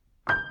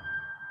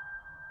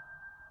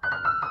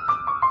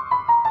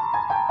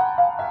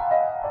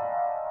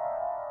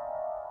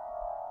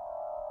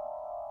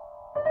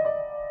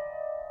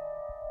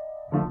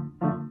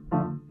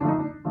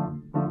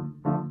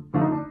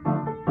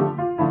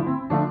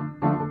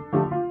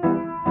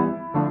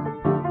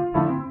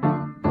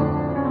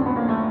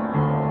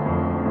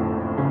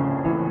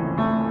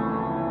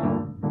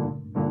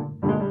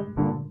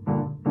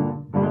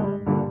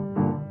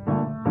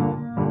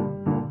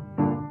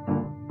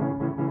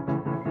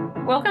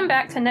Welcome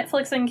back to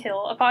Netflix and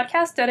Kill, a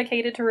podcast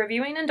dedicated to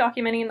reviewing and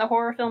documenting the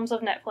horror films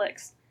of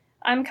Netflix.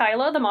 I'm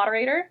Kyla, the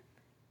moderator.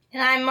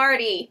 And I'm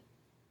Marty.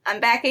 I'm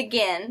back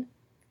again.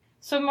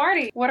 So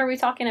Marty, what are we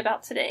talking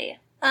about today?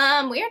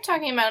 We are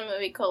talking about a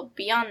movie called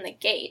Beyond the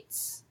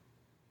Gates.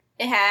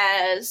 It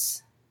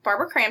has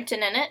Barbara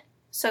Crampton in it,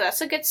 so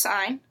that's a good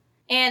sign.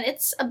 And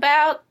it's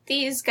about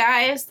these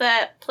guys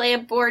that play a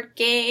board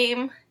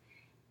game,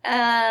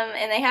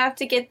 and they have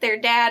to get their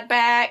dad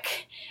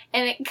back.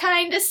 And it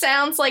kind of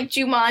sounds like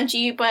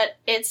Jumanji, but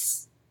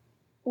it's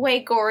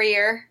way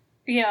gorier.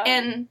 Yeah.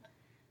 And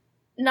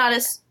not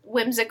as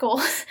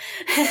whimsical.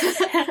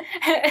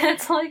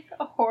 It's like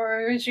a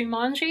horror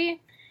Jumanji.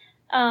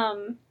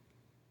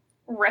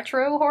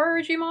 Retro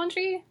horror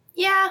Jumanji?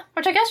 Yeah.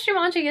 Which I guess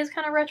Jumanji is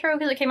kind of retro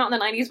because it came out in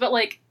the 90s, but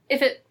like,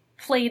 if it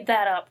played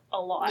that up a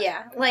lot.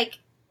 Yeah, like,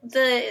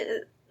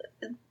 the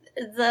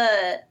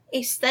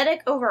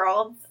aesthetic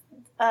overall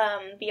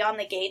of Beyond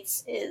the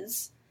Gates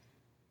is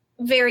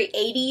very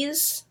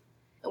 80s,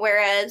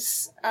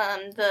 whereas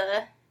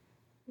the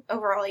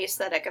overall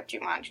aesthetic of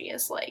Jumanji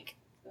is like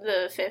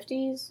the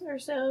 50s or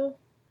so,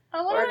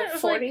 or the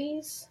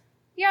 40s.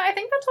 Yeah, I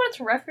think that's what it's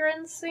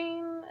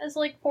referencing is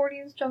like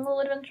 40s jungle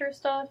adventure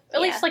stuff.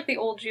 At least like the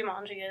old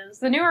Jumanji is.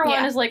 The newer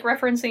one is like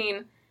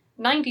referencing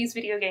 90s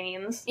video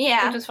games.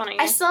 Yeah. Which is funny.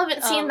 I still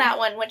haven't seen that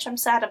one, which I'm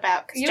sad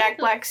about, because Jack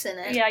Black's in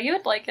it. Yeah, you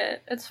would like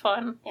it. It's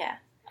fun. Yeah.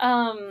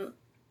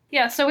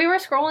 Yeah, so we were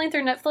scrolling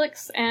through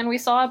Netflix, and we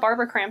saw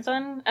Barbara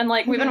Crampton, and,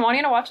 like, we've been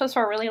wanting to watch this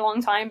for a really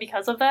long time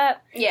because of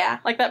that. Yeah.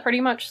 Like, that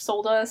pretty much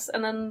sold us,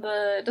 and then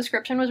the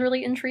description was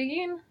really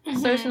intriguing.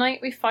 So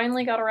tonight we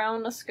finally got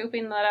around to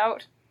scoping that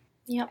out.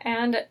 Yep.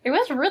 And it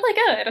was really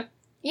good.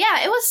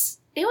 Yeah, it was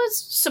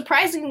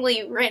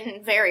surprisingly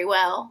written very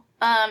well.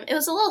 It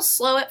was a little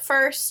slow at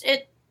first.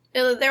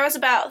 There was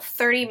about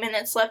 30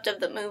 minutes left of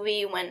the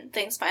movie when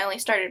things finally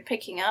started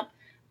picking up,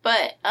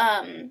 but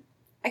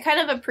I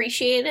kind of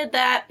appreciated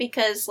that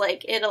because,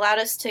 like, it allowed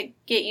us to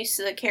get used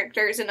to the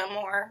characters in a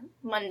more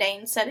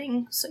mundane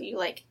setting, so you,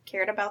 like,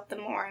 cared about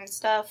them more and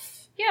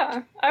stuff.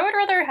 Yeah, I would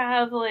rather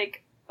have,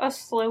 like, a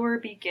slower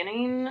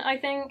beginning, I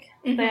think,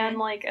 than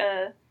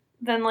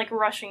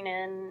rushing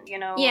in, you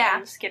know,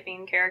 and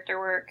skipping character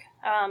work.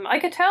 I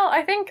could tell,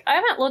 I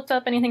haven't looked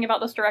up anything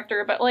about this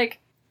director, but, like,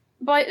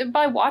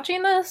 by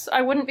watching this,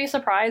 I wouldn't be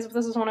surprised if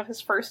this is one of his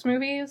first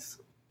movies.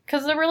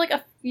 Because there were, like,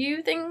 a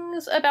few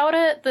things about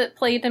it that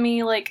played to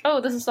me like,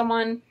 oh, this is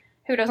someone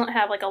who doesn't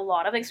have, like, a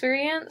lot of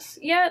experience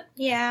yet.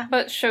 Yeah.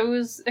 But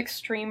shows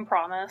extreme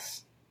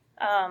promise.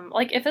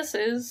 Like, if this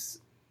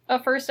is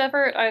a first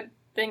effort, I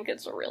think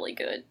it's a really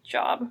good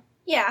job.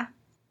 Yeah.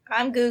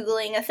 I'm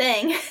Googling a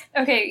thing.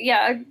 Okay,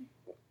 yeah.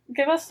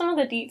 Give us some of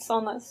the deets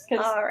on this.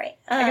 All right.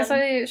 I guess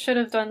I should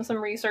have done some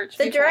research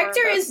The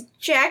director is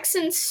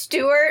Jackson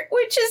Stewart,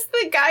 which is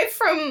the guy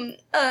from,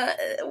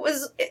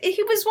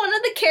 he was one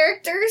of the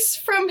characters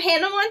from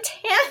Hannah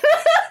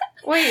Montana.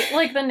 Wait,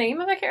 like the name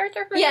of a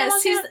character from Hannah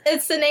Montana? Yes,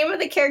 it's the name of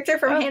the character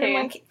from Hannah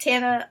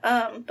Montana,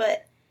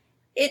 but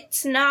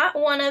it's not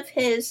one of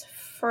his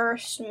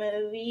first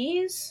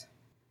movies.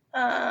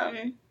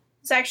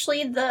 It's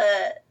actually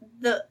the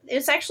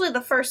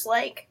first,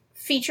 like,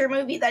 feature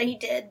movie that he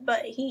did,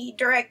 but he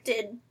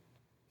directed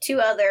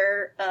 2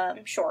 other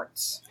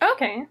shorts.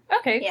 Okay,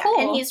 yeah, cool.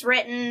 And he's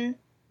written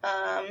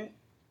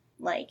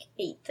like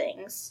 8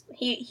 things.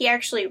 He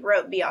actually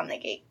wrote Beyond the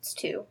Gates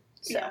too.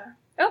 So yeah.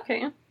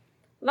 Okay.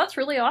 That's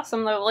really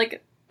awesome though.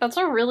 Like, that's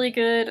a really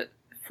good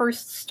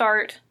first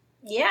start.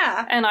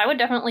 Yeah. And I would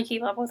definitely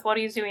keep up with what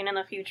he's doing in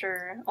the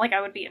future. Like, I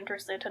would be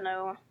interested to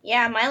know.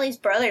 Yeah, Miley's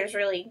brother's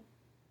really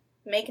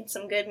making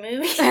some good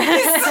movies.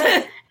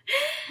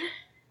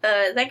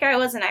 That guy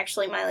wasn't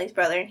actually Miley's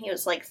brother, and he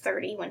was like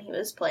 30 when he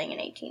was playing an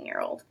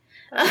 18-year-old.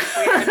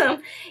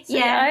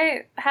 Yeah.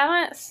 I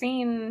haven't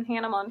seen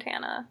Hannah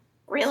Montana.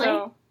 Really?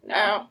 So,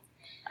 no.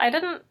 I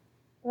didn't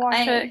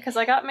watch it because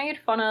I got made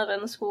fun of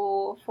in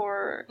school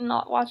for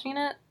not watching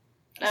it.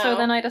 Oh. So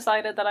then I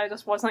decided that I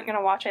just wasn't going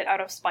to watch it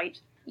out of spite.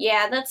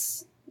 Yeah,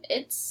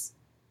 it's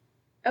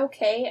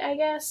okay, I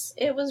guess.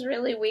 It was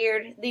really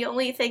weird. The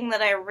only thing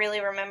that I really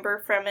remember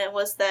from it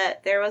was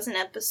that there was an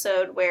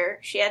episode where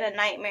she had a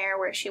nightmare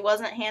where she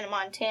wasn't Hannah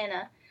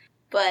Montana,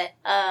 but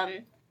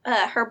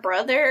her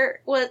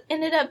brother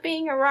ended up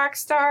being a rock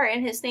star,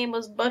 and his name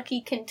was Bucky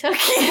Kentucky.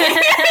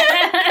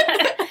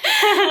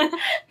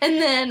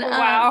 And then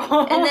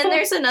wow. And then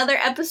there's another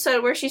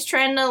episode where she's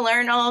trying to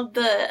learn all of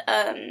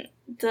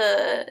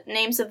the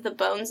names of the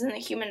bones in the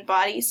human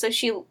body, so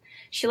she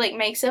like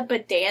makes up a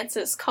dance.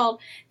 It's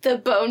called the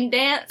Bone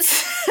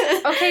Dance.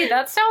 Okay,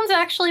 that sounds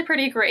actually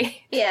pretty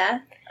great. Yeah.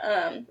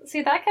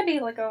 See, that could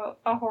be like a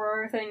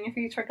horror thing if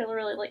you took a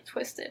really like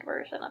twisted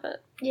version of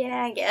it.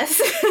 Yeah, I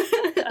guess.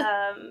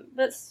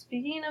 But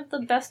speaking of the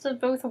best of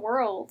both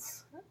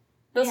worlds,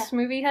 this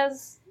movie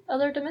has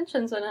other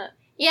dimensions in it.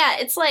 Yeah,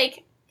 it's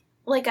like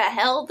a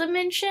hell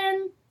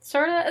dimension.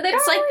 Sort of. They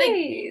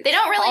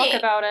don't really talk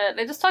about it.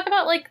 They just talk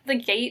about, like, the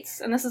gates,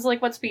 and this is,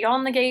 like, what's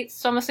beyond the gates,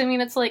 so I'm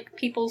assuming it's, like,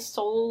 people's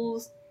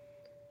souls.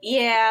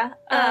 Yeah.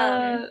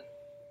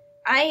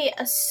 I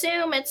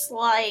assume it's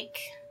like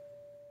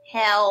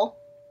hell,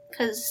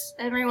 because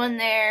everyone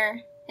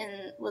there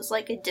was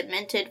like a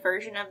demented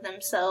version of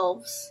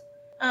themselves.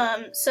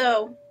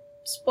 So,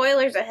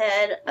 spoilers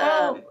ahead.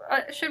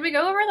 Should we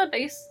go over the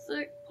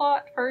basic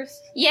plot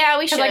first? Yeah,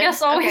 we should. Because I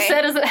guess all we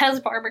said is it has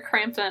Barbara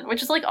Crampton,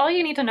 which is like all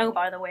you need to know,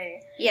 by the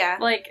way. Yeah.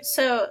 Like,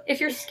 so if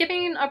you're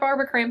skipping a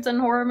Barbara Crampton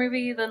horror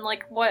movie, then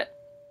like what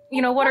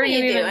are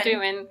you even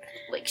doing?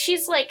 Like,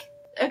 she's like,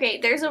 okay,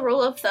 there's a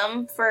rule of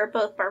thumb for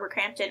both Barbara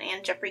Crampton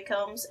and Jeffrey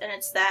Combs, and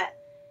it's that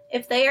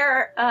if they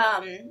are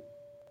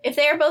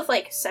both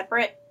like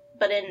separate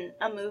but in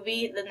a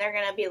movie, then they're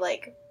gonna be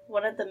like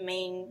one of the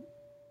main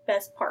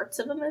best parts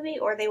of a movie,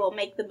 or they will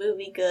make the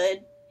movie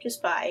good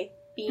just by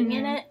being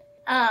in it.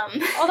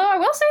 Although I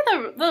will say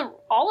the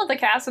all of the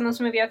cast in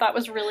this movie I thought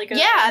was really good.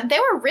 Yeah, they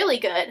were really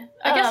good.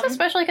 I guess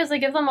especially because they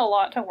give them a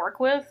lot to work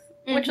with,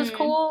 which is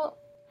cool.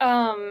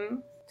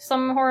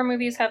 Some horror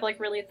movies have like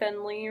really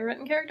thinly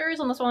written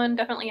characters, and this one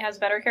definitely has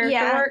better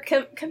character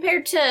work.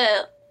 Compared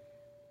to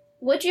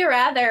Would You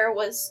Rather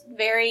was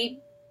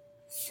very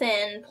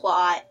thin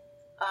plot.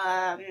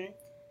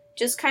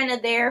 Just kind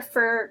of there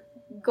for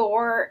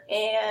gore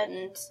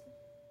and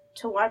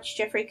to watch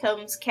Jeffrey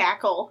Combs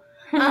cackle.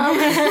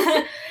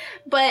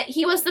 But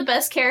he was the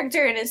best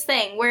character in his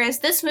thing, whereas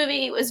this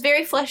movie was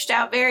very fleshed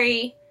out,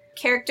 very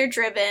character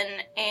driven,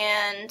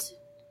 and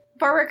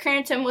Barbara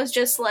Crampton was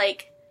just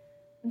like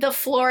the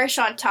flourish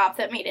on top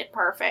that made it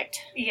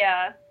perfect.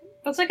 Yeah,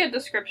 that's a good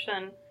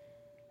description.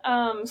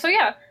 So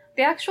yeah,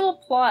 the actual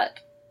plot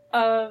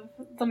of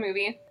the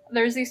movie,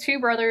 there's these two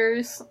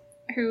brothers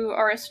who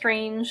are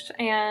estranged,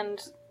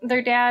 and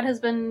their dad has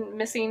been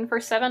missing for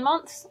 7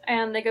 months,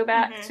 and they go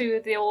back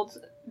to the old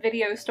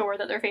video store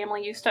that their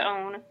family used to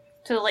own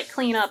to, like,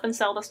 clean up and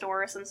sell the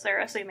store, since they're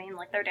assuming,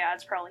 like, their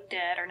dad's probably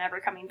dead or never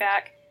coming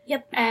back.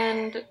 Yep.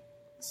 And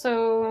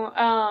so,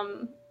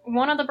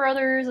 one of the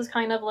brothers is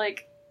kind of,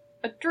 like,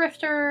 a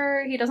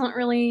drifter. He doesn't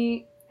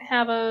really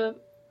have a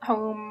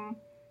home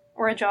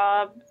or a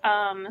job,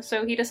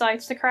 so he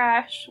decides to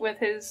crash with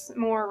his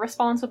more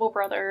responsible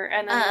brother,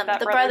 and then that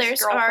the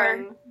brothers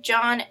are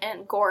John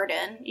and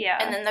Gordon. Yeah.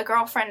 And then the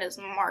girlfriend is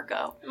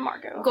Margot.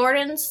 Margot.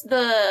 Gordon's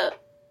the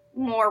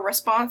more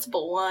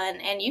responsible one,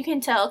 and you can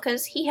tell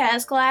because he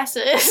has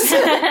glasses,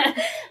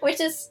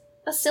 which is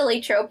a silly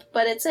trope,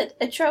 but it's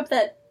a trope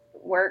that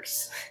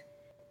works.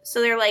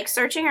 So they're, like,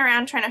 searching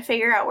around trying to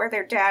figure out where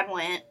their dad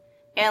went,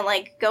 and,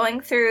 like, going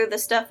through the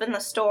stuff in the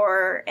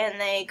store, and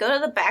they go to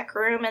the back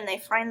room and they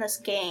find this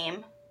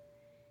game.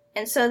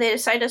 And so they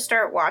decide to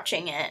start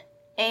watching it.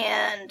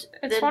 And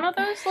it's one of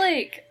those,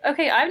 like,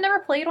 okay, I've never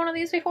played one of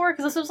these before,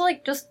 because this was,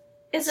 like, just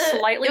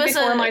slightly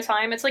before my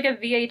time. It's like a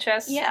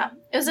VHS it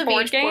was a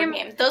board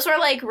game. Those were,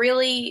 like,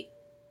 really,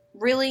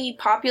 really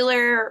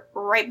popular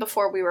right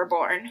before we were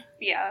born.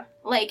 Yeah.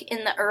 Like,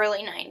 in the early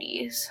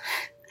 90s.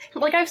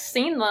 Like, I've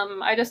seen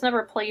them, I just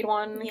never played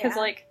one, because,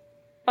 like,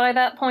 by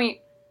that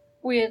point,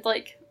 we had,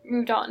 like,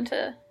 moved on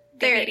to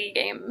DVD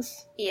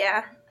games.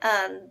 Yeah.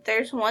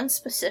 There's one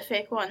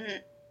specific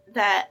one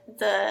that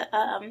the,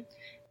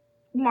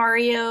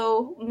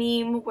 Mario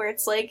meme where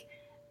it's like,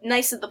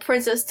 nice of the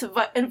princess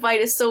to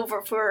invite us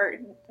over for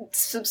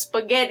some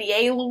spaghetti,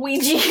 eh,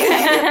 Luigi?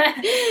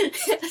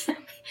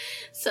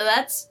 So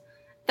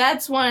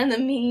that's one of the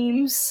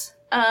memes.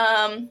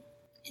 And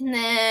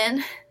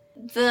then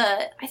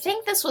I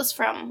think this was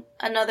from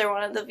another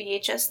one of the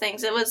VHS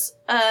things. It was,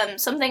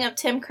 something of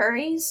Tim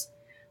Curry's,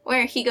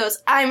 where he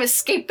goes, I'm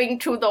escaping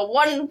to the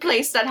one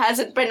place that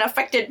hasn't been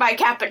affected by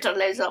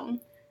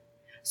capitalism.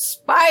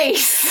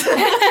 Spice!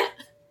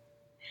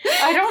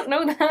 I don't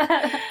know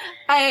that.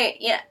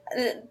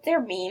 They're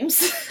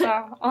memes.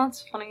 Oh,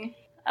 that's funny.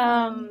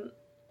 I'm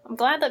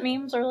glad that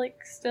memes are,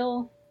 like,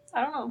 still,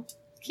 I don't know,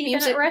 keeping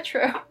it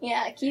retro.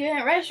 Yeah, keeping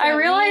it retro. I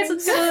realize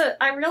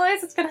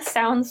it's gonna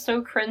sound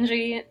so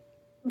cringy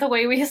the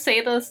way we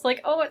say this, like,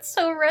 oh, it's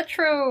so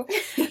retro.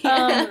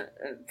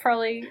 It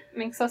probably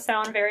makes us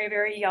sound very,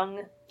 very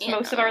young to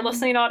most of our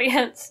listening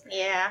audience.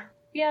 Yeah.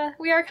 Yeah,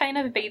 we are kind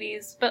of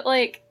babies, but,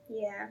 like...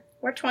 Yeah.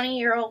 We're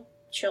 20-year-old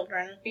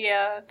children.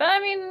 Yeah, but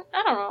I mean,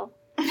 I don't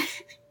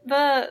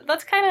know.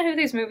 That's kind of who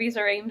these movies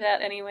are aimed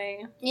at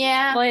anyway.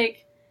 Yeah.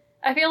 Like,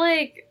 I feel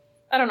like,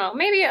 I don't know,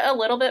 maybe a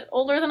little bit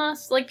older than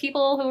us, like,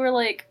 people who were,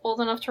 like,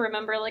 old enough to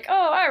remember, like,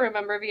 oh, I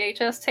remember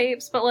VHS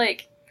tapes, but,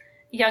 like,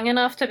 young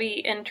enough to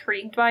be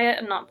intrigued by it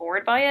and not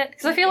bored by it.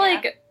 Because I feel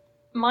like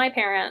my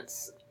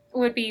parents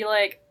would be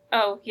like,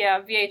 oh, yeah,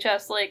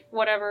 VHS, like,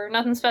 whatever,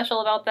 nothing special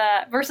about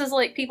that. Versus,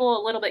 like,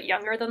 people a little bit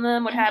younger than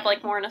them would have,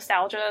 like, more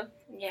nostalgia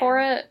for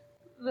it.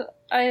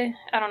 I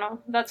don't know.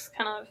 That's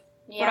kind of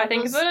what I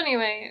think. But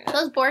anyway.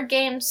 Those board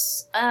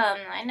games,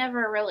 I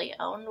never really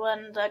owned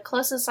one. The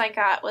closest I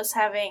got was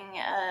having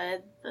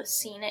the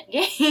Scene It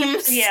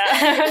games.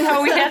 Yeah.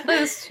 No, we had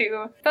those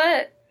too.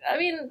 But... I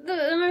mean,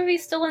 the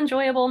movie's still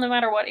enjoyable no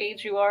matter what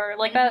age you are.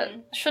 Like, that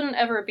shouldn't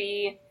ever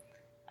be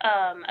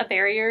a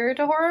barrier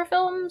to horror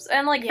films.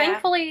 And, like,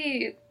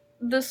 thankfully,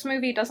 this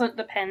movie doesn't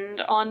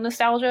depend on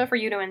nostalgia for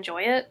you to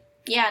enjoy it.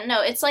 Yeah,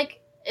 no, it's like,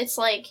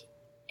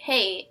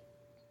 hey,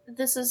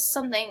 this is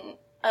something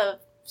of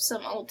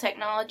some old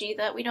technology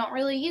that we don't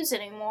really use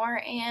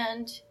anymore,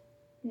 and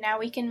now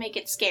we can make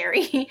it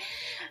scary.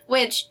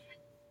 Which,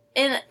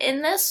 in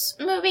this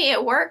movie,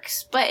 it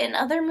works, but in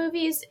other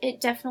movies,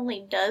 it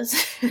definitely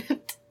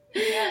doesn't.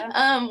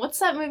 Yeah. What's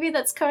that movie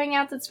that's coming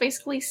out that's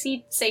basically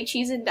say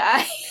cheese and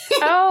die?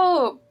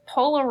 Oh,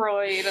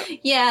 Polaroid.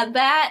 Yeah,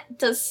 that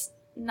does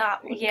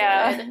not look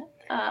good.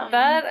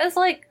 That is,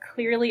 like,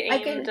 clearly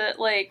aimed at,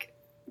 like,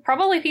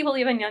 probably people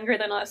even younger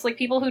than us, like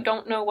people who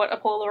don't know what a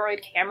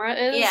Polaroid camera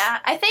is. Yeah,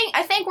 I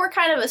think we're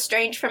kind of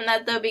estranged from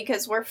that though,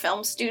 because we're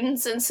film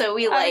students, and so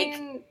we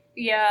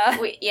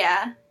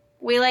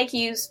we like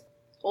use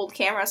old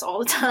cameras all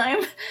the time.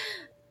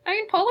 I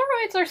mean,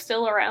 Polaroids are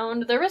still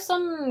around. There was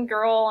some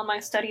girl on my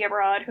study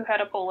abroad who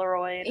had a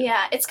Polaroid.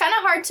 Yeah, it's kind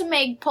of hard to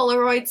make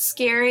Polaroids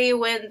scary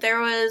when there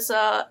was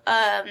a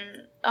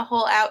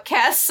whole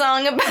Outcast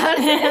song about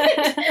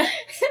it.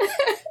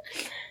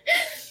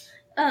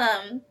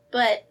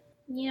 But,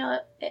 you know,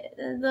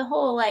 the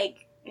whole,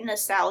 like,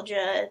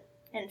 nostalgia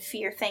and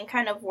fear thing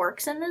kind of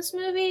works in this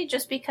movie,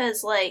 just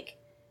because, like,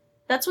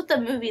 that's what the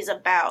movie's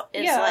about,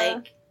 is,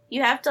 like,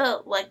 you have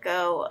to let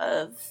go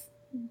of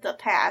the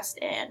past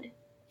and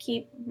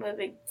keep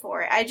moving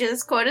forward. I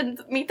just quoted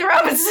Meet the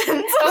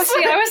Robinsons. Oh,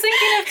 see, I was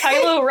thinking of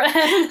Kylo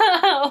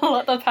Ren.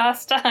 Let the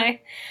past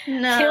die.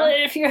 No. Kill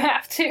it if you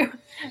have to,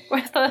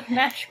 with a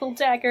magical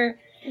dagger.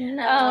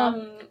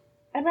 No.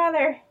 I'd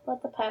rather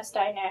let the past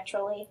die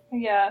naturally.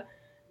 Yeah.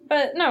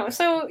 But no,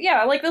 so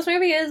yeah, like this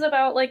movie is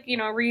about, like, you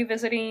know,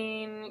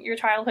 revisiting your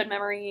childhood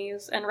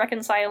memories and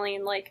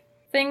reconciling, like,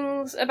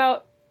 things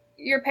about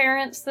your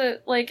parents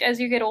that, like, as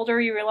you get older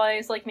you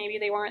realize, like, maybe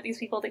they weren't these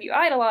people that you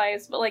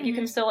idolized, but, like, you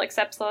can still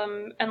accept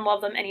them and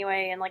love them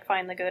anyway and, like,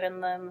 find the good in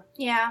them.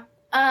 Yeah.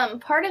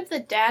 Part of the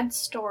dad's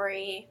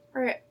story,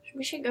 or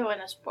we should go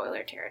into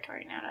spoiler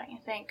territory now, don't you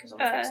think? Because I'm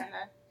fixing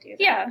to do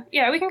that.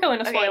 Yeah, we can go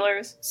into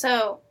spoilers.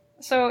 So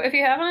if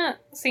you haven't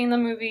seen the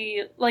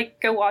movie,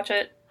 like, go watch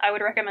it. I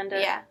would recommend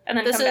it. Yeah. And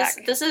then come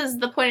back. This is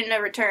the point of no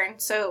return.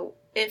 So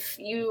if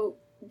you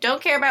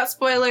don't care about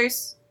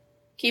spoilers,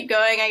 keep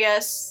going, I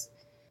guess.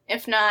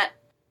 If not,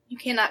 you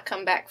cannot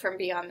come back from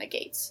beyond the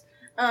gates.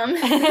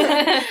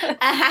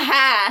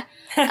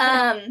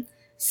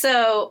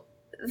 So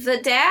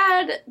the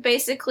dad,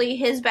 basically,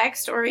 his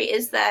backstory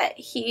is that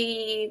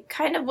he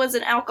kind of was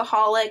an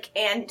alcoholic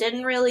and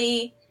didn't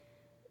really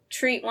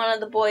treat one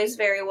of the boys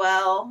very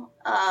well.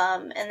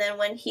 And then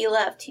when he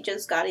left, he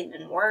just got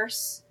even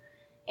worse.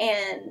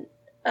 And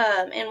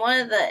in one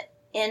of the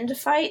end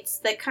fights,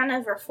 that kind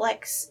of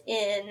reflects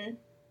in,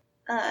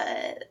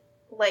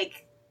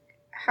 like,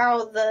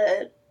 how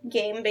the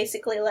game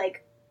basically,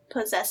 like,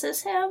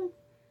 possesses him,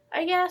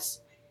 I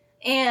guess.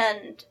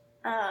 And,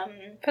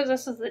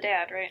 possesses the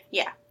dad, right?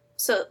 Yeah.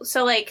 So,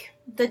 like,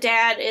 the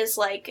dad is,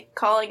 like,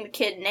 calling the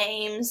kid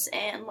names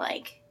and,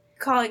 like,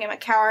 calling him a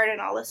coward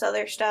and all this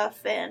other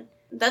stuff, and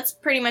that's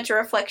pretty much a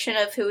reflection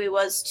of who he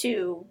was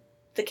to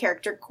the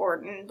character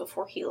Gordon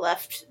before he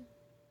left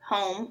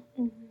home.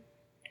 Mm-hmm.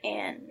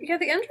 And yeah,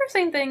 the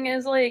interesting thing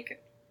is,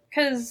 like,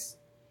 because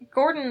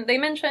Gordon, they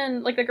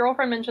mention, like, the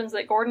girlfriend mentions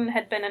that Gordon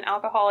had been an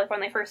alcoholic when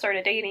they first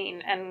started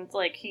dating, and,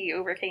 like, he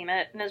overcame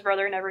it, and his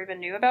brother never even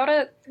knew about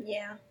it.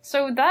 Yeah.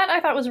 So that, I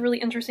thought, was a really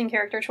interesting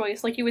character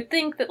choice. Like, you would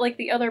think that, like,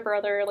 the other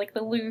brother, like,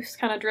 the loose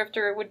kind of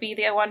drifter, would be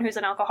the one who's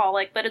an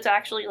alcoholic, but it's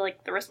actually,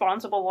 like, the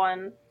responsible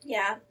one.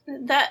 Yeah.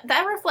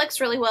 That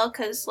reflects really well,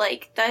 because,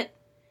 like, that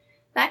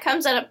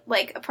comes at,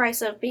 a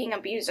price of being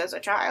abused as a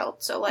child.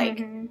 So, like,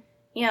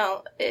 you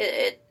know,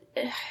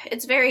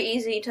 it's very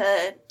easy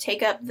to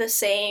take up the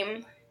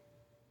same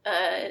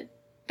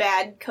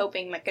bad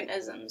coping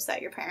mechanisms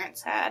that your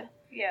parents had.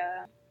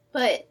 Yeah.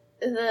 But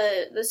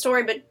the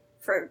story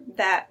for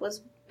that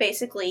was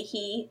basically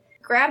he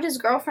grabbed his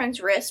girlfriend's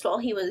wrist while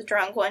he was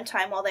drunk one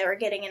time while they were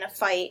getting in a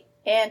fight,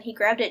 and he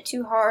grabbed it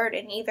too hard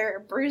and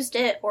either bruised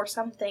it or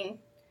something.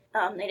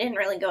 They didn't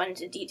really go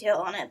into detail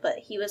on it, but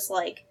he was,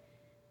 like,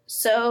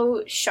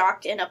 so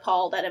shocked and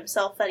appalled at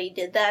himself that he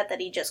did that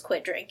he just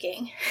quit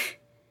drinking.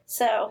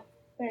 So,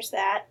 there's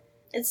that.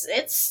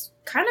 It's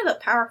kind of a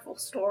powerful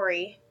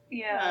story.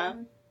 Yeah.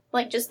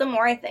 Like, just the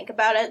more I think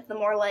about it, the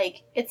more,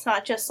 like, it's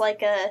not just,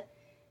 like, a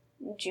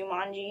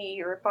Jumanji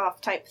ripoff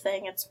type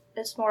thing.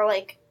 It's more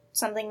like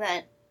something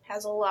that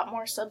has a lot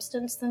more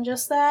substance than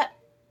just that.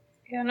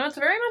 Yeah, no, it's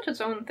very much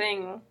its own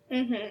thing.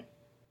 Mm-hmm.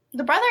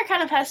 The brother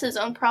kind of has his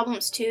own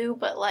problems, too,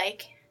 but,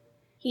 like,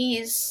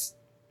 he's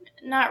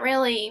not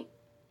really...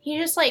 He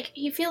just, like,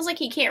 he feels like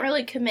he can't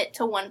really commit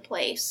to one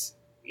place.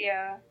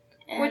 Yeah.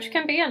 Which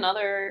can be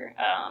another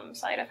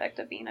side effect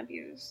of being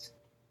abused.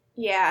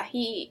 Yeah,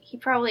 he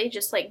probably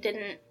just, like,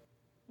 didn't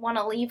want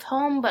to leave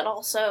home, but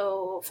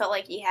also felt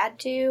like he had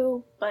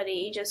to, but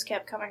he just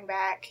kept coming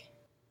back.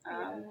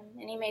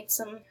 And he made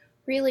some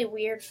really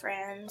weird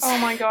friends. Oh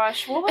my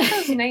gosh, what was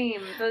his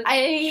name?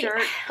 The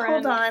jerk friend?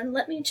 Hold on,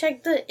 let me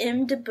check the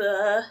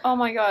IMDb. Oh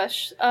my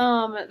gosh,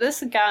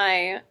 this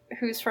guy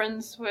who's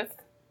friends with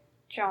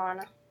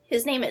John.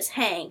 His name is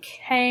Hank.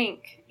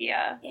 Hank,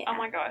 yeah. Oh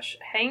my gosh,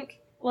 Hank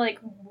like,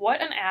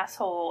 what an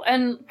asshole.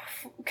 And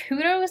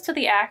kudos to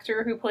the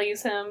actor who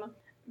plays him,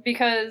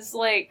 because,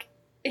 like,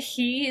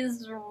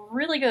 he's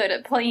really good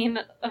at playing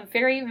a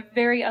very,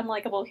 very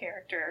unlikable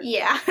character.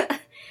 Yeah.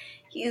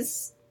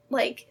 He's,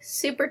 like,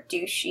 super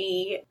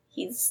douchey.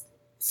 He's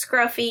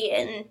scruffy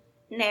and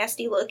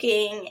nasty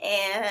looking,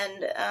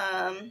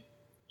 and,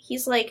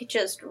 he's, like,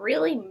 just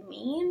really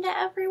mean to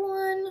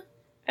everyone.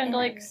 And,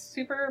 like,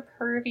 super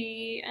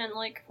pervy and,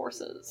 like,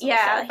 forces.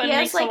 Yeah, he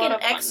has, like, an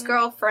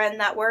ex-girlfriend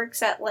that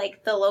works at,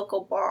 like, the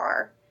local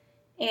bar.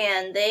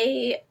 And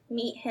they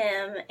meet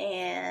him,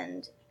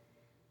 and,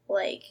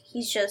 like,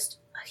 he's just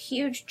a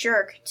huge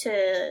jerk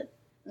to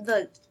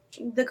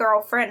the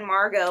girlfriend,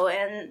 Margot,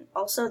 and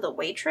also the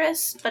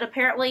waitress. But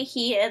apparently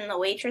he and the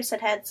waitress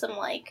had some,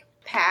 like,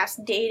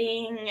 past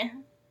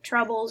dating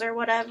troubles or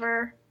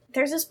whatever.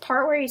 There's this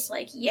part where he's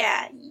like,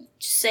 yeah,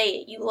 say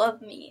it, you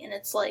love me. And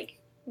it's like,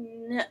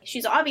 no.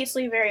 She's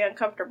obviously very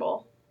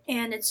uncomfortable.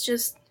 And it's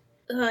just,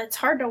 it's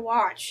hard to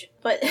watch.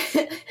 But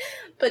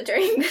but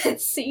during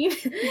that scene,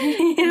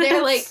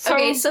 they're like, so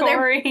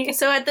okay,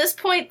 so at this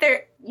point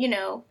they're, you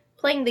know,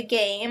 playing the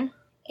game.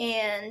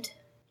 And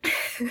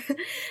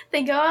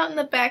they go out in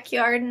the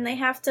backyard and they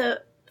have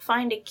to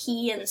find a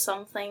key in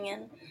something.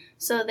 And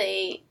so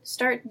they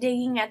start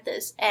digging at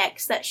this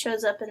X that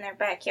shows up in their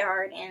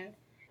backyard,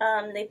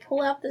 and they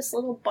pull out this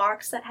little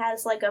box that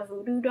has, like, a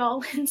voodoo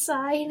doll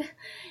inside,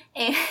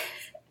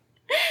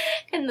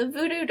 and the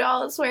voodoo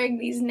doll is wearing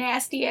these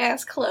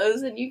nasty-ass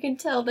clothes, and you can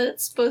tell that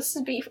it's supposed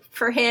to be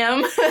for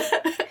him,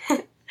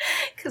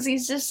 because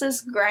he's just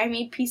this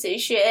grimy piece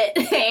of shit,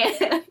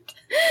 and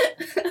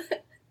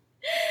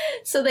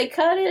so they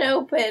cut it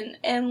open,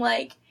 and,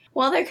 like,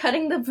 while they're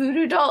cutting the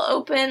voodoo doll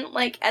open,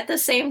 like, at the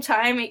same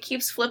time, it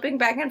keeps flipping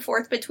back and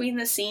forth between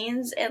the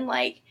scenes, and,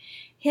 like,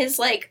 his,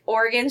 like,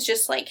 organs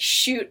just, like,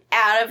 shoot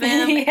out of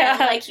him, yeah. And,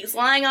 like, he's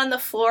lying on the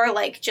floor,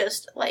 like,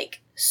 just,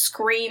 like,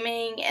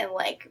 screaming, and,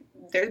 like,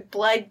 there's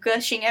blood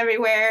gushing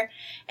everywhere,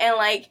 and,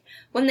 like,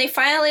 when they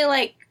finally,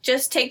 like,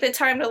 just take the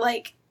time to,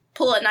 like,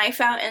 pull a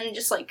knife out and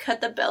just, like, cut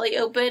the belly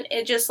open,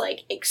 it just,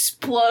 like,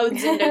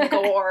 explodes into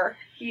gore.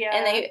 Yeah.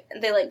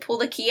 And they, like, pull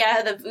the key out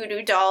of the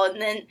voodoo doll,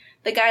 and then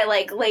the guy,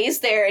 like,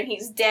 lays there, and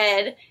he's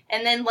dead,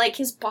 and then, like,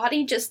 his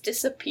body just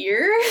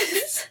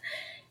disappears.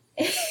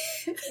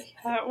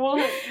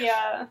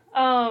 Yeah.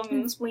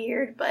 It's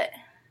weird, but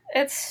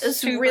it's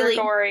super really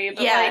gory.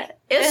 But yeah, like,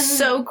 it's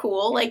so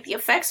cool. Like, the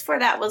effects for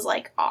that was,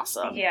 like,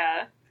 awesome.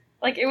 Yeah.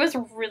 Like, it was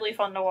really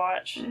fun to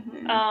watch.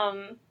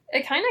 Mm-hmm.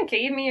 It kind of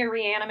gave me a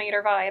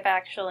Reanimator vibe,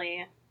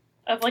 actually.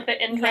 Of, like, the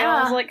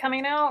intros, like,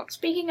 coming out.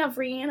 Speaking of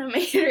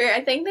Reanimator,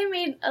 I think they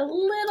made a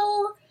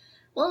little,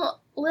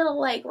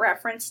 like,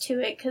 reference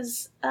to it,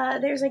 because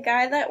there's a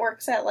guy that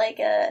works at, like,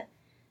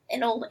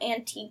 an old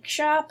antique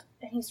shop,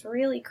 and he's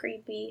really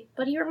creepy,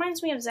 but he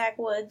reminds me of Zach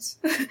Woods.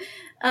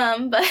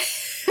 But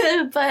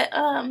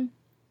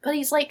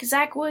he's like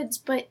Zach Woods,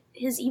 but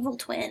his evil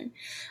twin.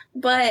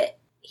 But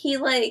he,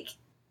 like,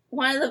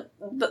 one of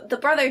the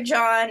brother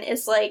John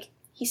is, like,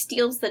 he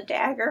steals the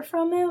dagger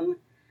from him.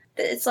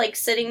 It's, like,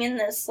 sitting in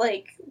this,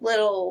 like,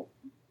 little,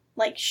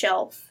 like,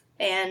 shelf,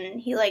 and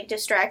he, like,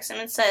 distracts him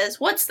and says,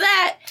 "What's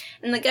that?"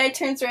 And the guy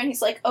turns around,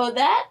 he's like, "Oh,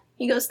 that?"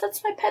 He goes,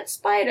 "That's my pet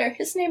spider.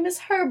 His name is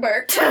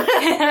Herbert."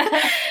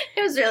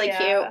 It was really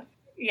cute.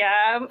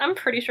 Yeah, I'm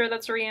pretty sure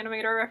that's a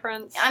Reanimator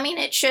reference. I mean,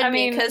 it should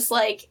be, because,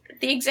 like,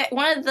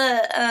 one of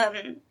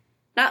the,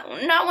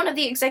 not one of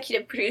the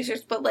executive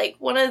producers, but, like,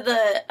 one of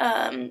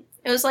the,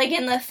 it was, like,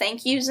 in the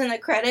thank yous in the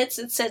credits,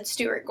 it said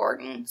Stuart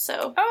Gordon,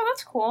 so. Oh,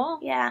 that's cool.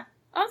 Yeah.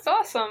 That's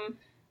awesome.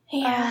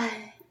 Yeah.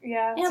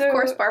 Yeah. And, of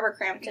course, Barbara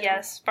Crampton.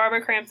 Yes,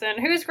 Barbara Crampton,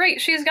 who's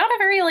great. She's got a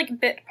very, like,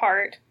 bit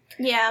part.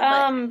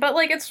 Yeah, but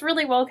like, it's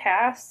really well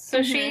cast.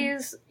 So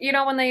she's, you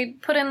know, when they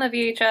put in the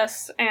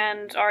VHS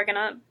and are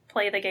gonna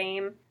play the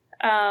game,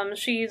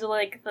 she's,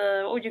 like,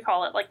 what would you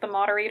call it? Like, the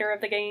moderator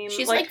of the game.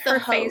 She's, like the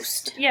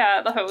host.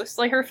 Yeah, the host.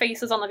 Like, her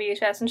face is on the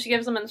VHS, and she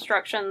gives them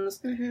instructions.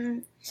 Mm-hmm.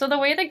 So the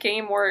way the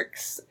game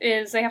works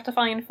is they have to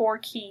find 4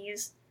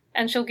 keys,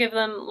 and she'll give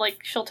them, like,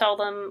 she'll tell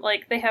them,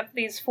 like, they have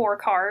these 4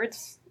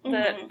 cards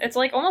that, it's,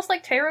 like, almost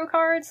like tarot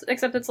cards,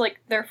 except it's, like,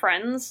 their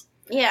friends.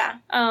 Yeah.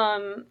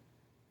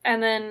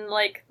 And then,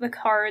 like, the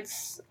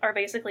cards are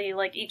basically,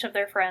 like, each of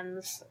their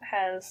friends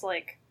has,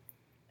 like,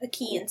 a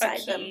key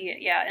inside them.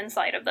 Yeah,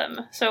 inside of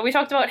them. So we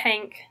talked about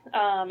Hank,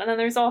 and then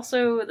there's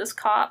also this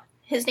cop.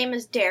 His name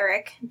is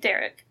Derek.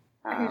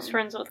 Who's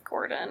friends with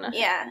Gordon.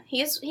 Yeah,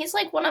 he's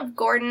like one of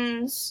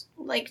Gordon's,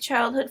 like,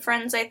 childhood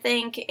friends, I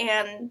think,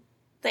 and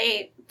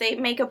they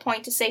make a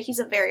point to say he's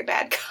a very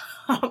bad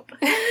cop.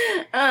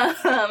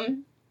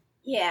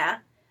 Yeah.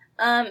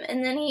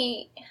 And then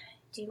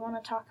do you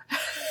want to talk about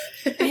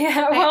it?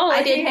 Yeah, well,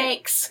 I did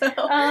Hank, so.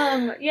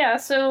 Yeah,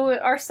 so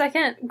our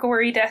second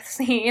gory death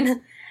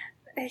scene,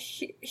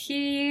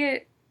 he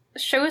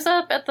shows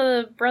up at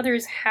the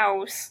brother's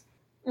house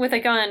with a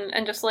gun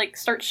and just, like,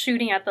 starts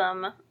shooting at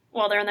them.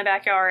 while they're in the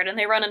backyard, and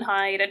they run and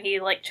hide, and he,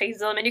 like,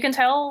 chases them, and you can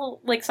tell,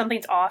 like,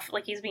 something's off,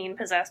 like he's being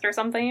possessed or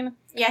something.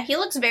 Yeah, he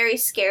looks very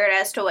scared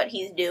as to what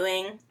he's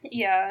doing.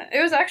 Yeah,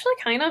 it was actually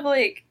kind of,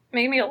 like,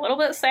 made me a little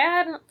bit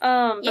sad,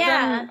 but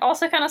then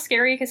also kind of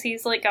scary, because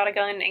he's, like, got a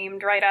gun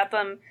aimed right at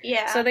them.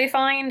 Yeah. So they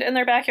find, in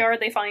their backyard,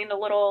 they find a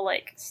little,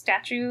 like,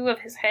 statue of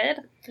his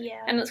head.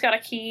 Yeah. And it's got a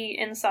key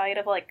inside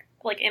of, like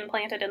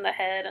implanted in the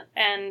head,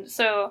 and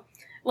so...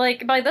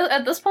 Like,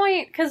 at this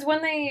point, because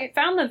when they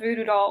found the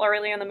voodoo doll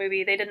early in the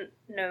movie, they didn't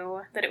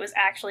know that it was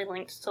actually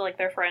linked to, like,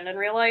 their friend in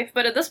real life.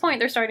 But at this point,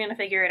 they're starting to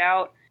figure it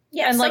out.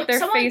 Yeah, and, like,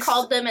 someone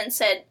called them and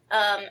said,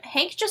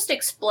 Hank just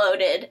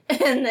exploded.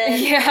 And then,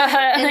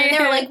 they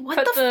were like,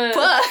 what the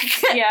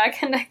fuck? Yeah,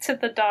 connected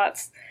the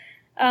dots.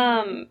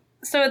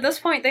 So at this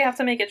point, they have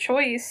to make a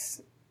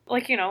choice.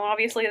 Like, you know,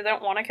 obviously they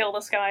don't want to kill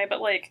this guy,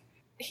 but, like,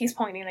 he's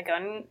pointing a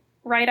gun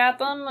right at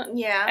them.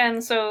 Yeah.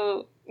 And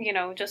so, you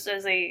know, just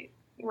as a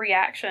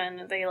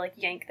reaction, they, like,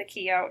 yank the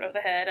key out of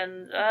the head,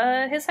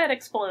 and his head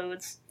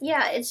explodes.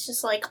 Yeah, it's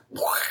just like...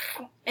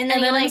 And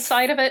then like,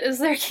 inside of it is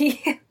their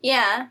key.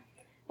 Yeah.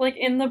 Like,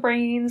 in the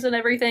brains and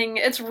everything.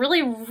 It's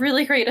really,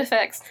 really great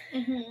effects.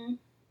 Mm-hmm.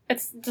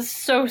 It's just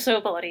so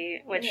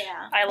bloody, which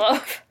I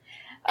love.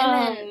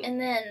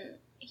 And then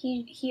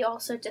he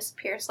also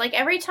disappears. Like,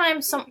 every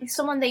time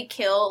someone they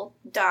kill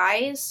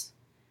dies,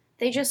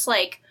 they just,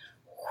 like...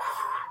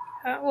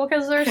 well,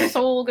 because their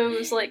soul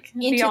goes, like,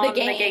 into beyond the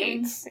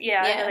gates.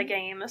 Yeah, into the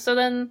game. So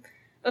then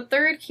the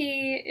third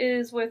key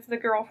is with the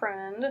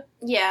girlfriend.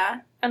 Yeah.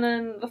 And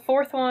then the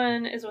fourth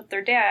one is with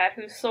their dad,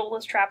 whose soul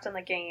is trapped in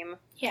the game.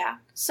 Yeah.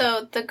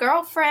 So the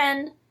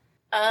girlfriend,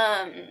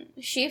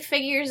 she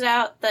figures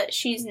out that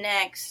she's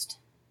next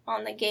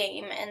on the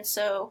game, and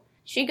so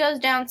she goes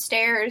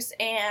downstairs,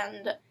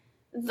 and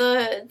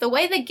the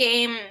way the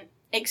game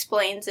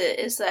explains it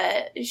is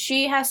that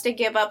she has to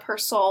give up her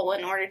soul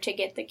in order to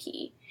get the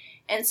key.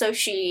 And so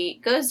she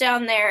goes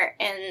down there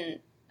and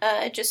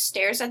just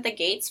stares at the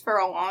gates for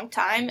a long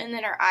time, and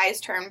then her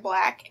eyes turn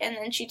black, and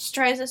then she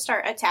tries to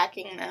start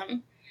attacking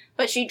them.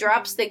 But she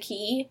drops the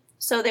key,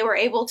 so they were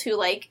able to,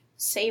 like,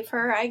 save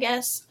her, I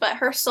guess. But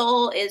her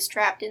soul is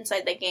trapped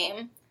inside the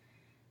game.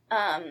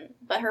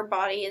 But her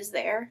body is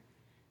there.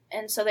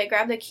 And so they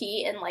grab the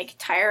key and, like,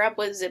 tie her up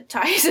with zip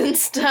ties and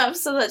stuff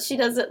so that she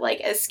doesn't,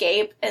 like,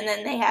 escape. And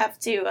then they have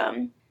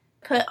to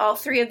put all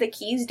 3 of the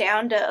keys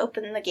down to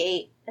open the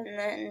gate, and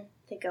then...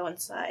 they go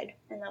inside,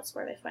 and that's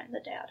where they find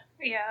the dad.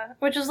 Yeah,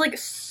 which is, like,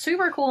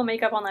 super cool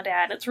makeup on the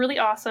dad. It's really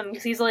awesome,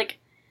 because he's, like,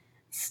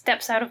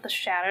 steps out of the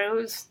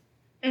shadows,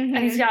 and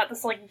he's got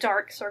this, like,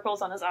 dark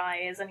circles on his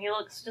eyes, and he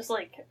looks just,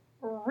 like,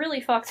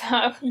 really fucked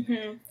up.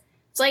 Mm-hmm.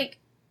 It's, like,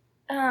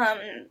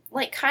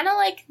 kind of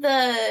like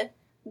the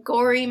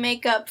gory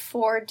makeup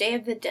for Day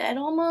of the Dead,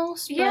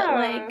 almost, but,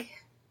 like...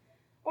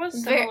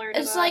 What's similar to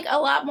it's, that? like, a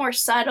lot more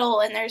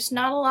subtle, and there's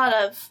not a lot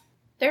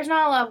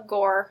of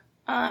gore.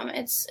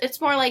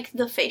 It's more like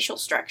the facial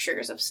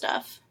structures of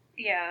stuff.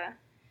 Yeah.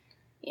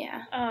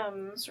 Yeah.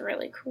 It's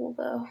really cool,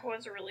 though. It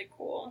was really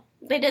cool.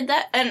 They did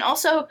that, and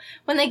also,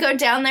 when they go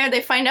down there,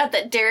 they find out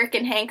that Derek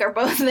and Hank are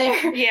both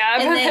there. Yeah,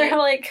 but they're,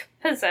 like,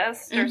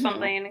 possessed or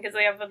something, because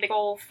they have a big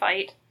old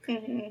fight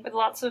with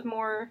lots of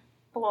more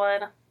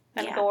blood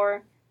and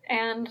gore.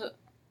 And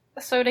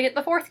so to get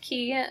the 4th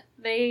key,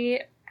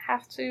 they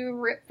have to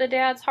rip the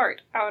dad's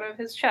heart out of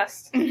his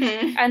chest.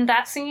 And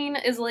that scene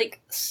is,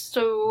 like,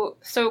 so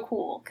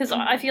cool. Because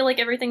I feel like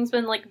everything's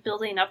been, like,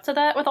 building up to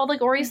that with all the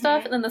gory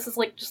stuff, and then this is,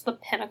 like, just the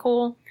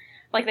pinnacle.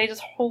 Like, they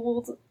just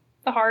hold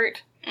the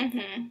heart,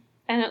 and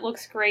it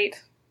looks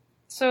great.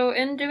 So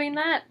in doing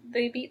that,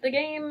 they beat the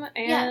game,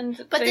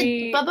 and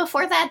but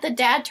before that, the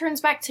dad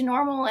turns back to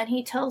normal, and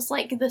he tells,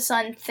 like, the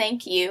son,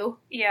 thank you.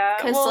 Yeah,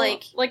 because,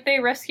 like, they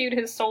rescued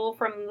his soul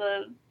from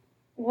the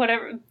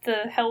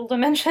hell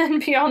dimension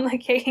beyond the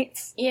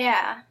gates.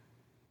 Yeah.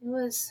 It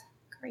was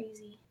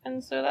crazy.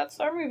 And so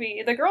that's our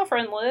movie. The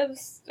girlfriend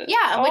lives.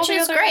 Yeah, which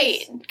is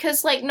great.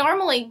 Because, like,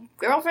 normally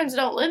girlfriends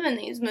don't live in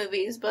these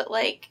movies, but,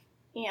 like,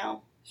 you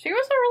know. She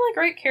was a really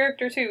great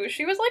character, too.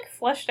 She was, like,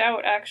 fleshed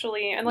out,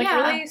 actually, and, like,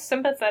 really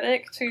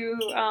sympathetic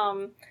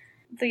to,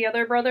 the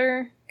other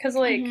brother. Because,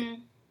 like,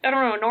 I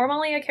don't know,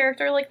 normally a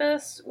character like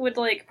this would,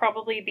 like,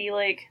 probably be,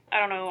 like, I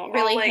don't know...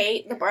 really like,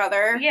 hate the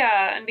brother.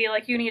 Yeah, and be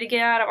like, you need to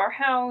get out of our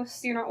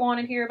house, you're not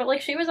wanted here. But,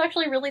 like, she was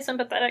actually really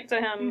sympathetic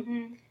to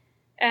him.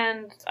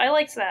 And I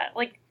liked that.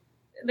 Like,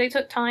 they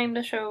took time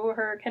to show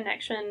her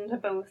connection to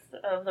both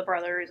of the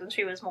brothers, and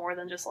she was more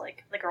than just,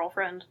 like, the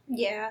girlfriend.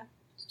 Yeah.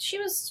 She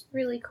was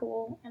really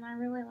cool, and I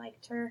really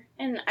liked her.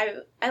 And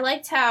I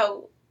liked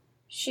how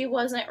she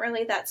wasn't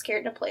really that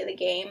scared to play the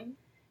game.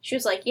 She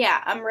was like,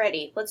 yeah, I'm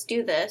ready. Let's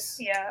do this.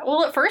 Yeah.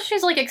 Well, at first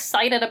she's, like,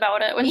 excited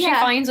about it. When she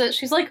finds it,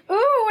 she's like,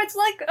 ooh, it's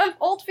like an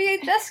old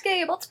VHS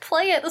game. Let's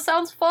play it. This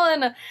sounds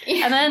fun.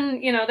 Yeah. And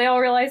then, you know, they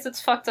all realize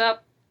it's fucked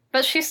up.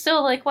 But she's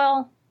still like,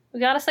 well, we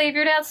gotta save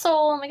your dad's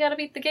soul, and we gotta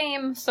beat the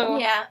game, so...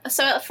 Yeah.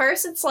 So at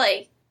first it's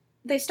like,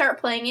 they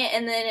start playing it,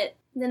 and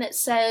then it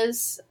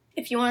says,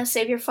 if you want to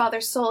save your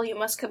father's soul, you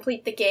must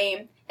complete the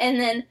game. And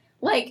then,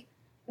 like,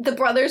 the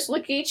brothers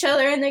look at each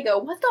other and they go,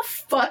 what the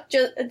fuck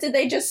did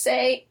they just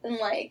say? And,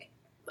 like,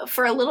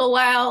 for a little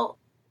while,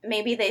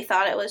 maybe they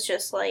thought it was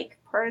just, like,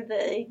 part of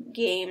the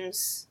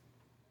game's...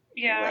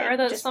 Yeah, like, or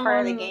that just someone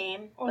part of the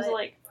game was,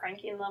 like,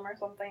 pranking them or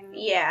something.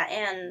 Yeah,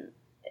 and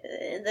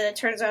then it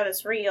turns out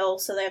it's real,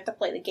 so they have to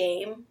play the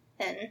game,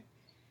 and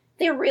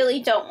they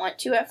really don't want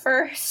to at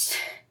first.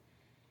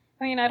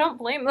 I mean, I don't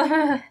blame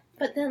them.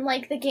 But then,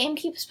 like, the game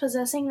keeps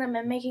possessing them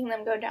and making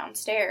them go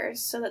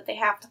downstairs so that they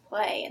have to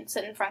play and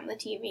sit in front of the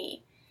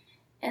TV.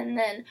 And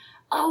then,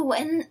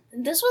 and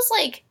this was,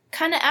 like,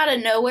 kind of out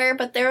of nowhere,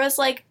 but there was,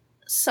 like,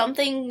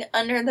 something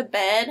under the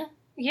bed.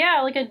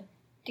 Yeah, like a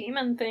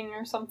demon thing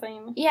or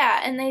something. Yeah,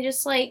 and they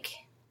just, like,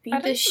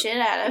 beat the shit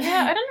out of it.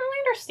 Yeah, I didn't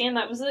really understand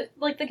that. Was it,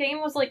 like, the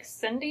game was, like,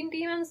 sending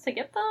demons to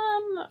get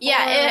them?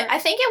 Yeah, I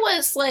think it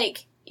was,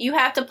 like, you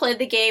have to play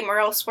the game or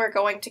else we're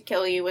going to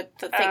kill you with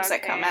the things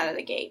that come out of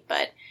the gate.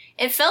 But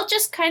it felt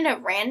just kind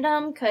of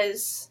random,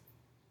 because...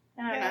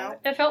 I don't know.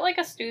 It felt like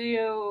a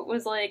studio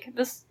was like,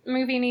 this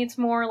movie needs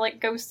more, like,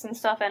 ghosts and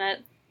stuff in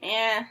it.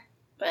 Yeah,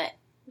 but...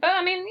 But,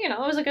 I mean, you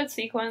know, it was a good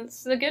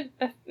sequence. A good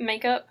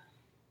makeup,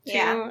 too,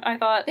 yeah. I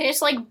thought. They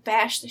just, like,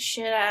 bashed the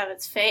shit out of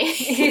its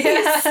face.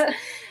 Yeah.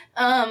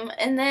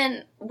 And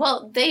then,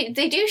 well, they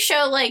do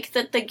show, like,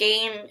 that the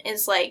game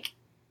is, like,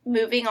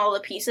 moving all the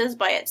pieces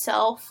by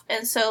itself.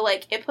 And so,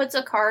 like, it puts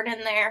a card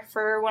in there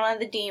for one of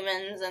the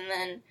demons and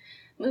then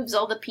moves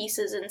all the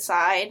pieces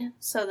inside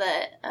so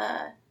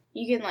that,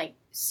 you can, like,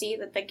 see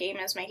that the game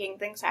is making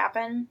things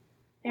happen.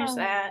 There's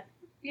that.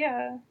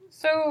 Yeah.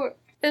 So,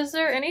 is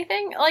there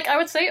anything... Like, I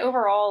would say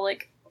overall,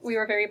 like, we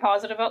were very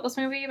positive about this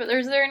movie, but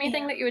is there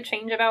anything that you would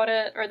change about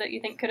it or that you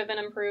think could have been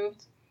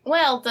improved?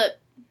 Well, the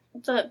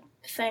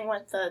thing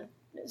with the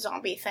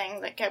zombie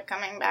thing that kept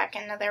coming back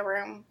into their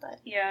room, but...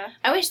 Yeah.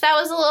 I wish that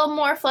was a little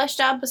more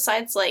fleshed out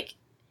besides, like,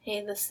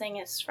 hey, this thing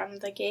is from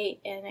the gate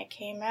and it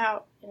came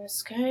out and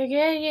it's gonna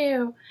get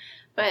you.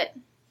 But...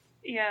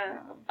 Yeah.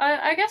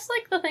 I guess,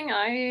 like, the thing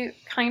I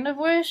kind of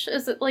wish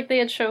is that, like, they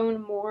had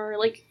shown more,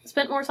 like,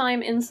 spent more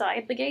time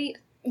inside the gate.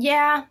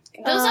 Yeah.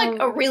 It was, like,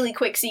 a really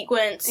quick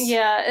sequence.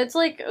 Yeah, it's,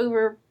 like,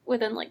 over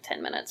within, like,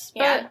 10 minutes.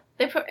 Yeah.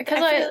 Because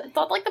I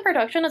thought, like, the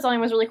production design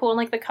was really cool and,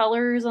 like, the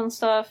colors and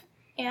stuff.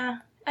 Yeah.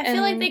 I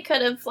feel like they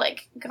could have,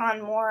 like,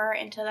 gone more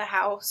into the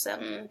house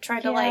and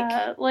tried to,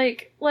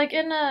 like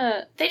in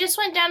a... They just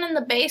went down in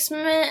the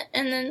basement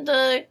and then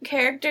the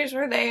characters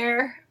were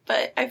there,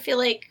 but I feel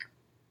like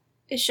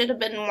it should have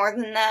been more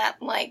than that.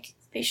 Like,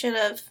 they should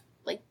have,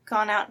 like,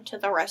 gone out into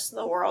the rest of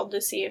the world to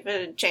see if it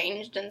had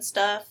changed and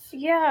stuff.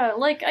 Yeah,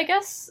 like, I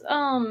guess,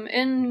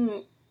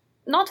 in...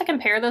 Not to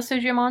compare this to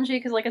Jumanji,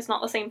 because, like, it's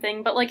not the same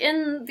thing, but, like,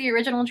 in the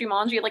original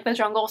Jumanji, like, the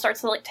jungle starts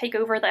to, like, take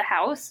over the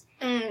house.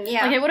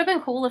 Yeah. Like, it would have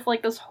been cool if,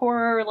 like, this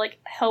horror, like,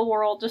 hell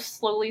world just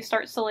slowly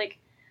starts to, like,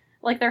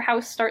 their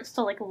house starts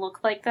to, like, look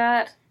like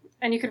that.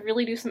 And you could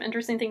really do some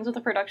interesting things with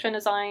the production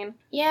design.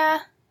 Yeah.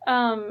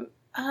 But,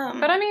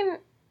 I mean...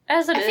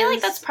 I feel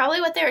like that's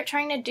probably what they were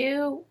trying to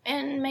do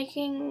in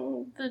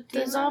making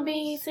the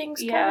zombie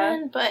things come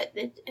in, but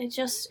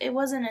it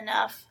wasn't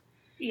enough.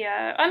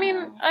 Yeah, I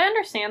mean, I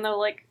understand though,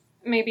 like,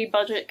 maybe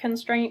budget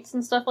constraints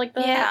and stuff like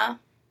that.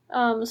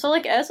 Yeah. So,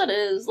 like, as it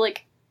is,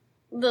 like,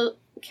 the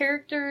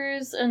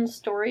characters and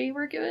story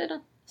were good.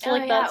 So,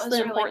 like, that's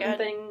the important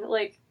thing,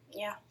 like,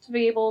 to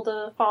be able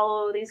to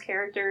follow these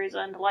characters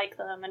and like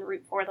them and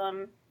root for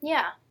them.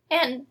 Yeah.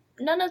 And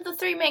none of the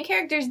three main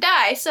characters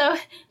die, so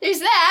there's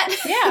that.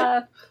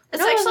 Yeah.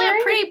 It's actually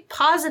a pretty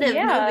positive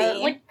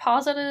movie. Like,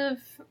 positive,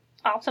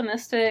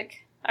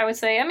 optimistic, I would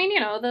say. I mean, you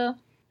know,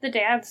 the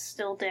dad's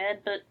still dead,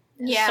 but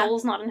his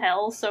soul's not in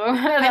hell, so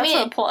that's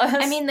a plus.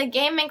 I mean, the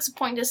game makes a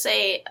point to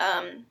say,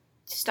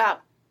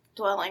 stop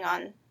dwelling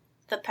on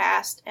the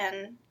past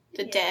and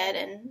the dead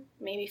and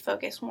maybe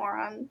focus more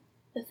on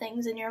the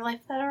things in your life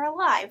that are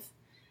alive.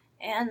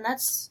 And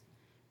that's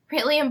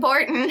really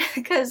important,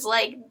 because,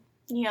 like,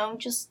 you know,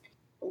 just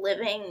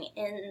living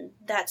in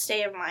that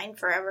state of mind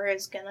forever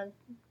is gonna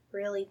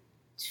really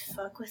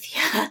fuck with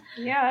you.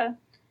 Yeah.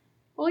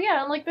 Well,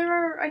 yeah, and, like, there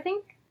are, I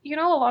think, you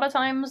know, a lot of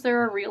times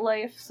there are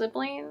real-life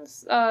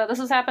siblings. This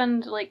has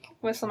happened, like,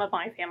 with some of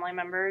my family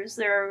members.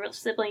 There are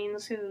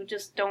siblings who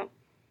just don't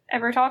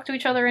ever talk to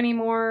each other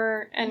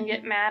anymore and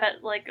get mad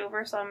at, like,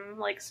 over some,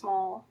 like,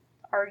 small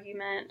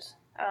argument,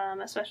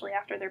 especially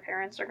after their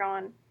parents are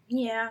gone.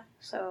 Yeah.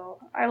 So,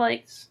 I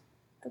liked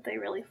that they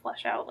really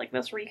flesh out, like,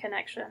 this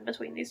reconnection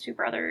between these two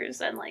brothers,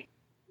 and, like,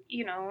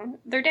 you know,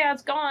 their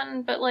dad's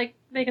gone, but, like,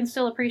 they can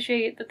still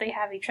appreciate that they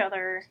have each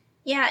other.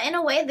 Yeah, in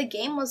a way, the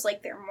game was,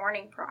 like, their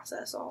mourning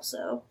process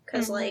also,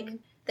 because, like,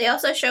 they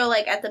also show,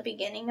 like, at the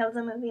beginning of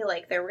the movie,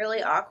 like, they're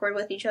really awkward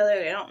with each other,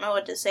 they don't know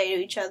what to say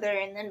to each other,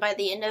 and then by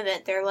the end of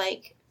it, they're,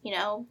 like, you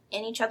know,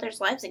 in each other's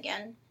lives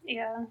again.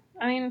 Yeah,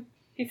 I mean,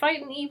 if you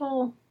fight an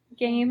evil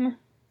game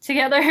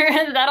together,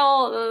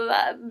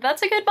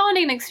 that's a good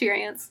bonding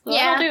experience.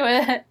 That'll do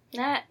it.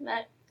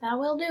 That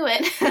will do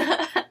it.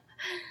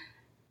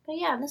 But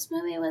yeah, this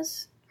movie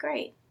was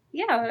great.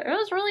 Yeah, it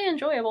was really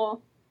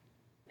enjoyable.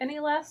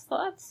 Any last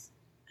thoughts?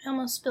 I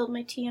almost spilled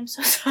my tea. I'm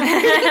so sorry.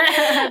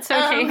 That's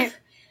okay.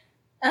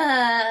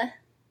 I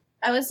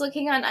was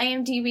looking on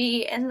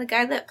IMDb, and the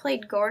guy that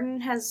played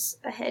Gordon has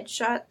a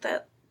headshot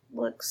that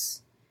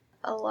looks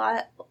a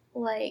lot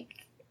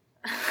like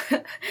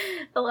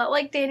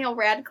Daniel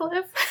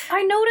Radcliffe.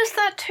 I noticed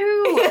that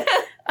too.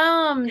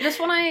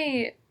 Just when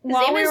His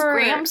name is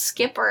Graham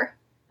Skipper,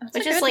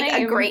 which is like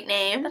a great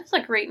name. That's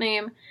a great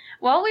name.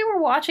 While we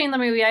were watching the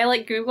movie, I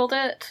like Googled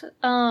it,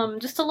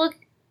 just to look.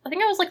 I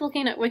think I was like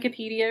looking at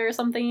Wikipedia or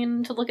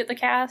something to look at the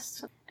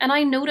cast, and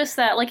I noticed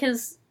that like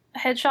his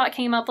headshot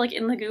came up like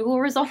in the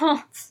Google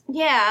results.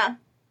 Yeah.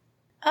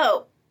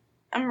 Oh,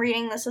 I'm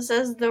reading this. It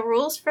says the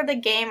rules for the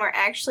game are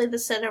actually the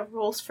set of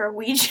rules for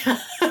Ouija.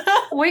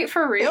 Wait,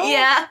 for real?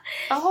 Yeah.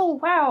 Oh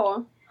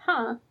wow.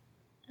 Huh.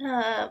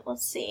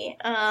 Let's see.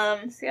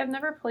 See, I've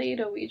never played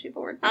a Ouija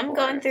board before, I'm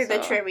going through the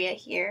trivia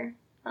here.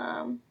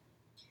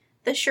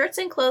 The shirts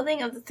and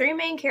clothing of the three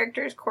main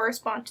characters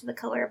correspond to the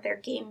color of their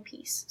game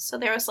piece. So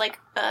there was like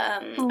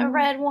a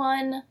red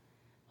one,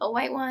 a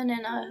white one,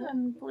 and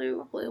a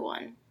blue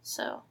one.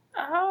 So.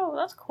 Oh,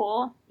 that's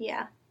cool.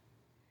 Yeah.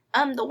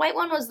 The white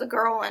one was the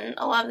girl, and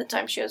a lot of the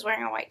time she was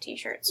wearing a white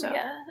t-shirt, so.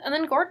 Yeah, and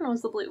then Gordon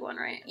was the blue one,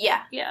 right?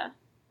 Yeah. Yeah.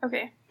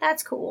 Okay.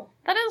 That's cool.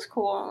 That is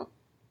cool.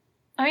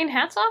 I mean,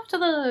 hats off to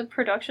the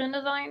production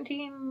design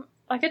team.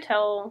 I could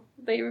tell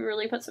they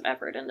really put some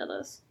effort into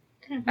this.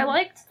 Mm-hmm. I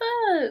liked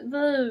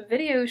the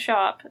video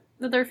shop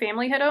that their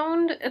family had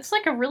owned. It's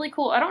like a really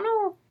cool, I don't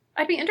know,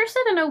 I'd be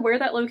interested to know where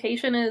that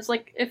location is,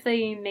 like if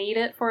they made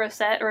it for a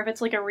set or if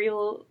it's like a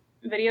real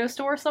video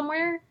store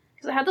somewhere.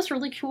 Because it had this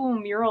really cool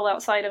mural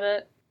outside of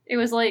it. It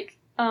was like,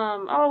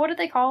 what did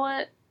they call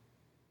it?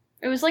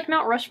 It was like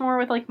Mount Rushmore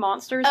with like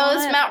monsters on it. Oh, it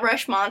was Mount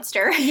Rush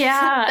Monster.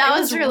 Yeah, that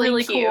was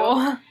really cute.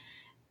 Cool.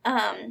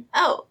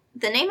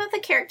 The name of the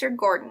character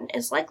Gordon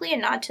is likely a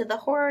nod to the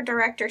horror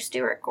director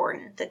Stuart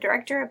Gordon. The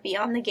director of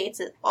Beyond the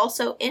Gates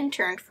also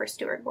interned for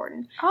Stuart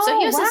Gordon. Oh, so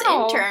he was his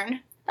wow.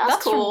 intern.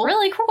 That's cool.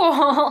 Really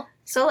cool.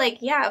 So, like,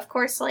 yeah, of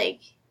course,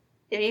 like,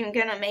 if you're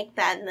gonna make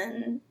that,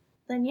 then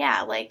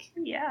yeah, like,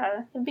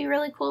 yeah, it'd be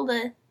really cool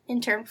to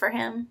intern for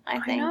him,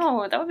 I think. I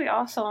know, that would be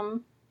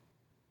awesome.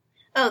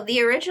 Oh,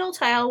 the original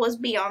title was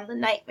Beyond the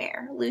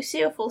Nightmare.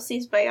 Lucio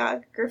Fulci's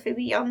biography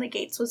Beyond the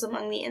Gates was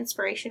among the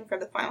inspiration for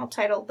the final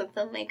title the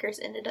filmmakers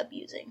ended up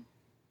using.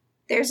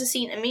 There's a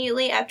scene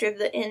immediately after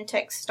the end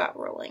text stopped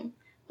rolling.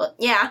 But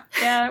yeah.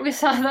 Yeah, we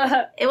saw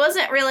that. It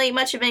wasn't really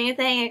much of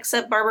anything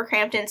except Barbara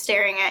Crampton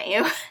staring at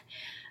you.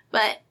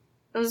 But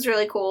it was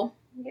really cool.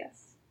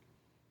 Yes.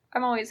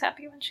 I'm always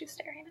happy when she's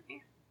staring at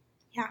me.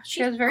 Yeah,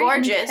 she's very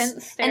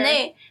gorgeous,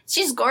 and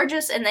she's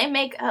gorgeous, and they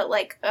make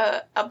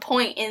a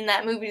point in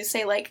that movie to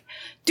say like,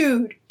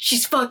 "Dude,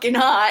 she's fucking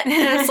hot," and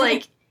it's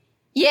like,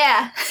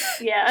 yeah,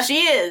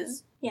 she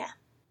is. Yeah,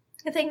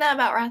 I think that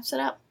about wraps it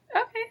up.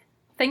 Okay,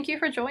 thank you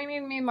for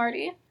joining me,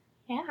 Marty.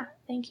 Yeah,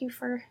 thank you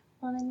for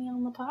letting me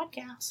on the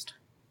podcast.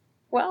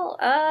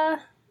 Well,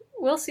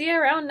 we'll see you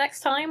around next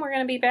time. We're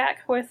gonna be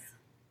back with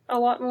a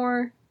lot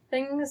more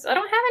things. I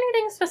don't have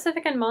anything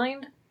specific in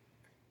mind.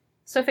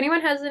 So if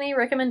anyone has any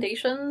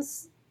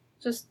recommendations,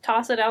 just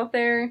toss it out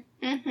there.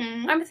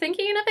 Mm-hmm. I'm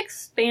thinking of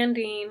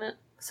expanding.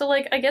 So,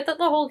 like, I get that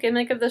the whole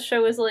gimmick of this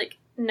show is, like,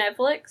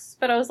 Netflix,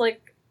 but I was,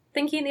 like,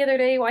 thinking the other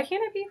day, why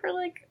can't it be for,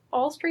 like,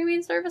 all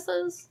streaming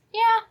services?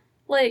 Yeah.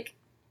 Like,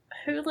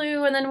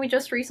 Hulu, and then we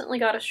just recently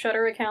got a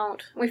Shudder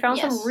account. We found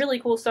some really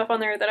cool stuff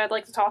on there that I'd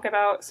like to talk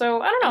about,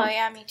 so I don't know. Oh,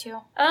 yeah, me too.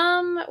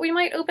 We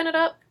might open it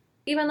up.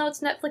 Even though it's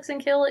Netflix and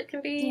Kill, it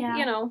can be,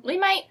 you know... We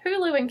might...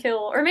 Hulu and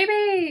Kill. Or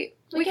maybe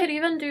we could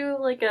even do,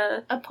 like,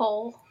 a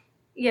poll.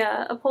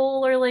 Yeah, a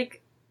poll, or,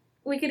 like,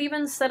 we could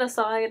even set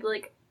aside,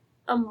 like,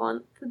 a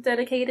month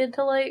dedicated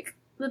to, like,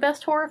 the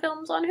best horror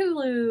films on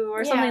Hulu,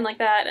 or something like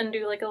that, and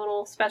do, like, a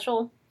little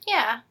special.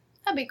 Yeah,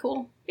 that'd be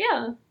cool.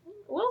 Yeah,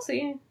 we'll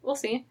see. We'll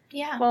see.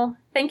 Yeah. Well,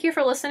 thank you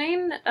for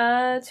listening.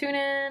 Tune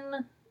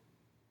in.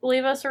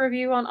 Leave us a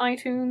review on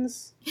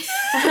iTunes.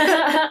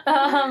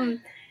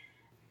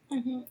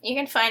 Mm-hmm. You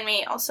can find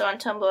me also on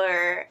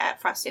Tumblr at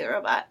Frosty the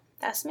Robot.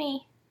 That's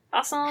me.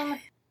 Awesome.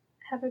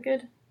 Have a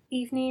good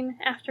evening,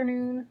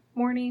 afternoon,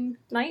 morning,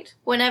 night.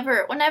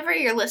 Whenever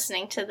you're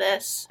listening to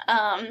this,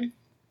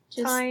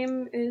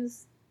 time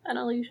is an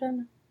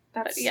illusion.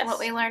 That's what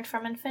we learned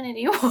from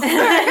Infinity War.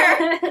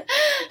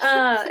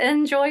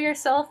 Enjoy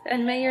yourself,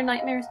 and may your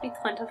nightmares be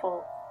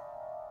plentiful.